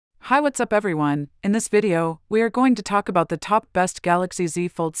Hi, what's up everyone? In this video, we are going to talk about the top best Galaxy Z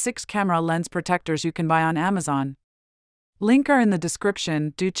Fold 6 camera lens protectors you can buy on Amazon. Link are in the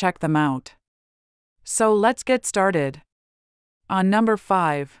description, do check them out. So let's get started. On number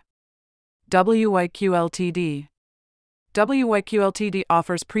 5. WYQ Ltd. WYQ Ltd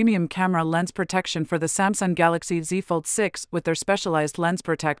offers premium camera lens protection for the Samsung Galaxy Z Fold 6 with their specialized lens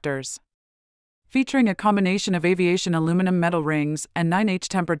protectors. Featuring a combination of aviation aluminum metal rings and 9H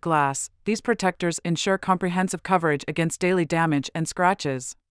tempered glass, these protectors ensure comprehensive coverage against daily damage and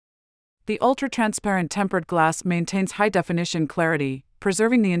scratches. The ultra-transparent tempered glass maintains high-definition clarity,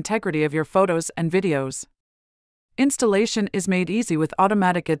 preserving the integrity of your photos and videos. Installation is made easy with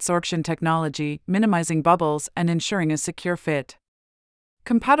automatic adsorption technology, minimizing bubbles and ensuring a secure fit.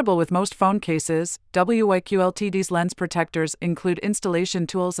 Compatible with most phone cases, WYQ Ltd's lens protectors include installation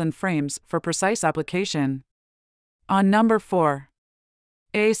tools and frames for precise application. On number 4.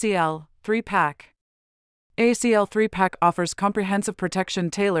 AACL 3-Pack. AACL 3-Pack offers comprehensive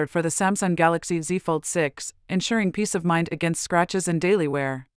protection tailored for the Samsung Galaxy Z Fold 6, ensuring peace of mind against scratches and daily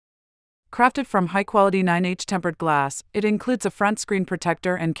wear. Crafted from high-quality 9H tempered glass, it includes a front screen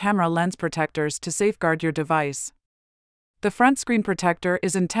protector and camera lens protectors to safeguard your device. The front screen protector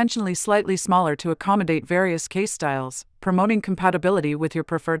is intentionally slightly smaller to accommodate various case styles, promoting compatibility with your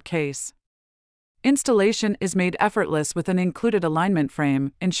preferred case. Installation is made effortless with an included alignment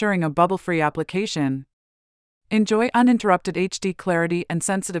frame, ensuring a bubble-free application. Enjoy uninterrupted HD clarity and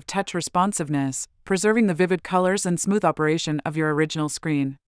sensitive touch responsiveness, preserving the vivid colors and smooth operation of your original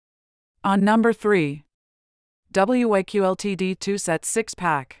screen. On number 3. WYQ Ltd 2-Set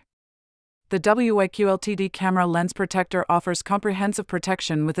 6-Pack. The WYQ Ltd camera lens protector offers comprehensive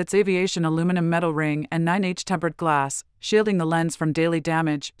protection with its aviation aluminum metal ring and 9H tempered glass, shielding the lens from daily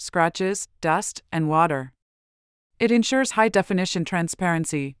damage, scratches, dust, and water. It ensures high-definition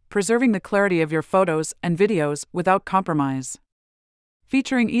transparency, preserving the clarity of your photos and videos without compromise.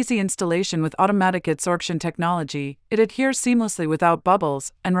 Featuring easy installation with automatic adsorption technology, it adheres seamlessly without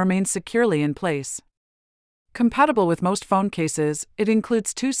bubbles and remains securely in place. Compatible with most phone cases, it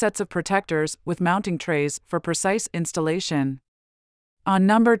includes 2 sets of protectors with mounting trays for precise installation. On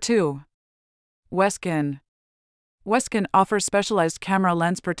number 2. Weskin. Weskin offers specialized camera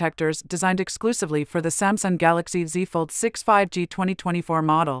lens protectors designed exclusively for the Samsung Galaxy Z Fold 6 5G 2024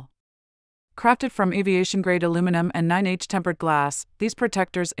 model. Crafted from aviation-grade aluminum and 9H tempered glass, these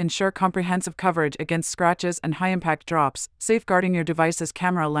protectors ensure comprehensive coverage against scratches and high-impact drops, safeguarding your device's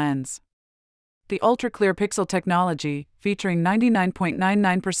camera lens. The ultra-clear pixel technology, featuring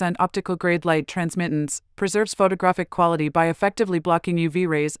 99.99% optical-grade light transmittance, preserves photographic quality by effectively blocking UV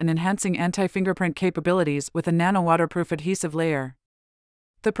rays and enhancing anti-fingerprint capabilities with a nano-waterproof adhesive layer.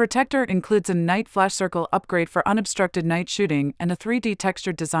 The protector includes a night flash circle upgrade for unobstructed night shooting and a 3D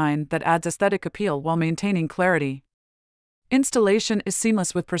textured design that adds aesthetic appeal while maintaining clarity. Installation is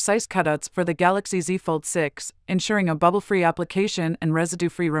seamless with precise cutouts for the Galaxy Z Fold 6, ensuring a bubble-free application and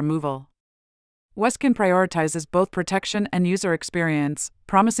residue-free removal. Weskin prioritizes both protection and user experience,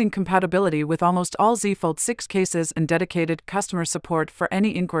 promising compatibility with almost all Z Fold 6 cases and dedicated customer support for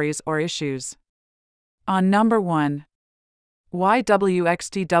any inquiries or issues. On number 1.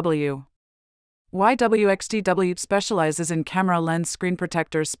 YWXTW. YWXTW specializes in camera lens screen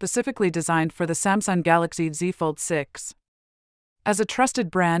protectors specifically designed for the Samsung Galaxy Z Fold 6. As a trusted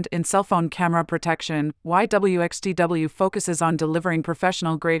brand in cell phone camera protection, YWXTW focuses on delivering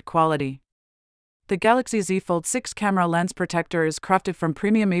professional-grade quality. The Galaxy Z Fold 6 camera lens protector is crafted from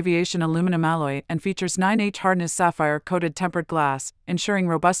premium aviation aluminum alloy and features 9H hardness sapphire-coated tempered glass, ensuring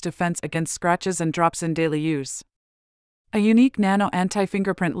robust defense against scratches and drops in daily use. A unique nano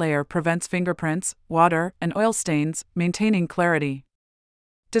anti-fingerprint layer prevents fingerprints, water, and oil stains, maintaining clarity.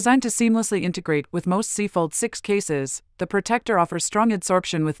 Designed to seamlessly integrate with most Z Fold 6 cases, the protector offers strong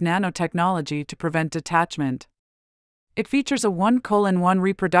adsorption with nanotechnology to prevent detachment. It features a 1:1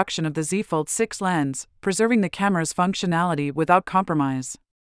 reproduction of the Z Fold 6 lens, preserving the camera's functionality without compromise.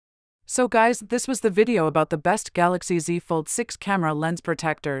 So guys, this was the video about the best Galaxy Z Fold 6 camera lens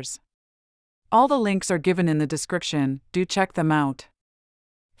protectors. All the links are given in the description, do check them out.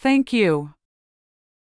 Thank you.